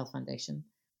and Mental Health Foundation,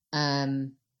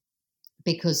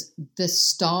 because the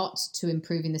start to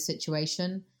improving the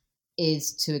situation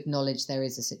is to acknowledge there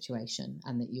is a situation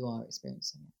and that you are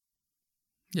experiencing it.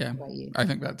 Yeah, I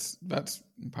think that's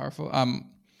powerful.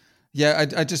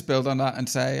 I just build on that and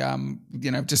say,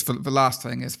 just for the last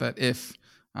thing is that if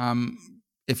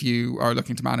you are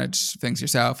looking to manage things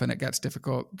yourself and it gets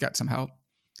difficult, get some help.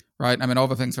 Right. I mean, all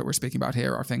the things that we're speaking about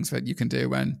here are things that you can do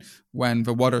when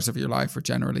the waters of your life are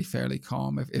generally fairly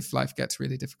calm. If life gets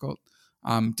really difficult,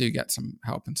 do get some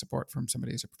help and support from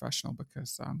somebody who's a professional,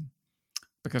 because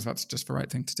that's just the right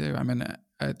thing to do. I mean,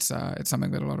 it's something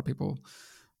that a lot of people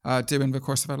do in the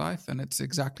course of their life, and it's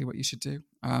exactly what you should do.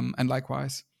 And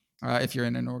likewise, if you're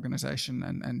in an organization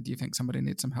and you think somebody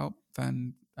needs some help,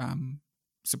 then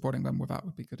supporting them with that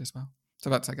would be good as well. So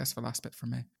that's, I guess, the last bit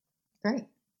from me. Great.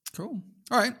 Cool.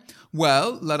 All right.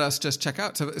 Well, let us just check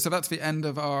out. So that's the end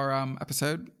of our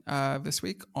episode this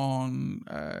week on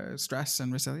stress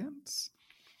and resilience.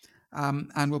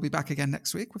 And we'll be back again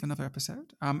next week with another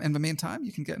episode. In the meantime,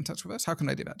 you can get in touch with us. How can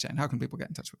they do that, Jane? How can people get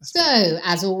in touch with us? So,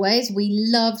 as always, we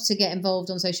love to get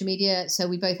involved on social media. So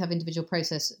we both have individual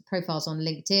profiles on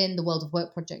LinkedIn. The World of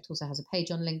Work Project also has a page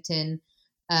on LinkedIn.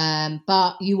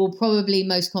 But you will probably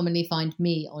most commonly find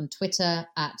me on Twitter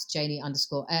at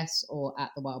Janie_S or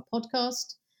at The Wild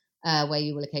Podcast, where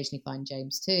you will occasionally find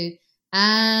James too.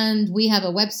 And we have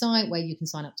a website where you can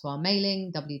sign up to our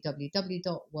mailing,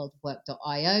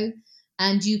 www.worldofwork.io.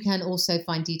 And you can also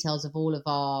find details of all of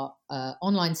our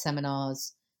online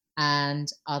seminars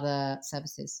and other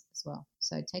services as well.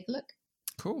 So take a look.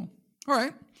 Cool. All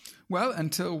right. Well,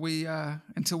 until we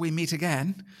meet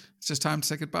again, it's just time to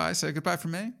say goodbye. So goodbye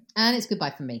from me. And it's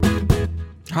goodbye from me.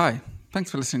 Hi.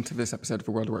 Thanks for listening to this episode of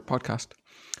the World of Work podcast.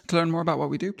 To learn more about what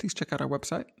we do, please check out our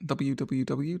website,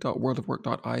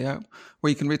 www.worldofwork.io, where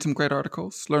you can read some great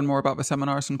articles, learn more about the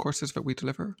seminars and courses that we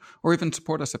deliver, or even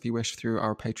support us if you wish through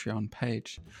our Patreon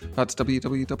page. That's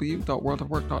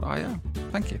www.worldofwork.io.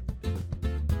 Thank you.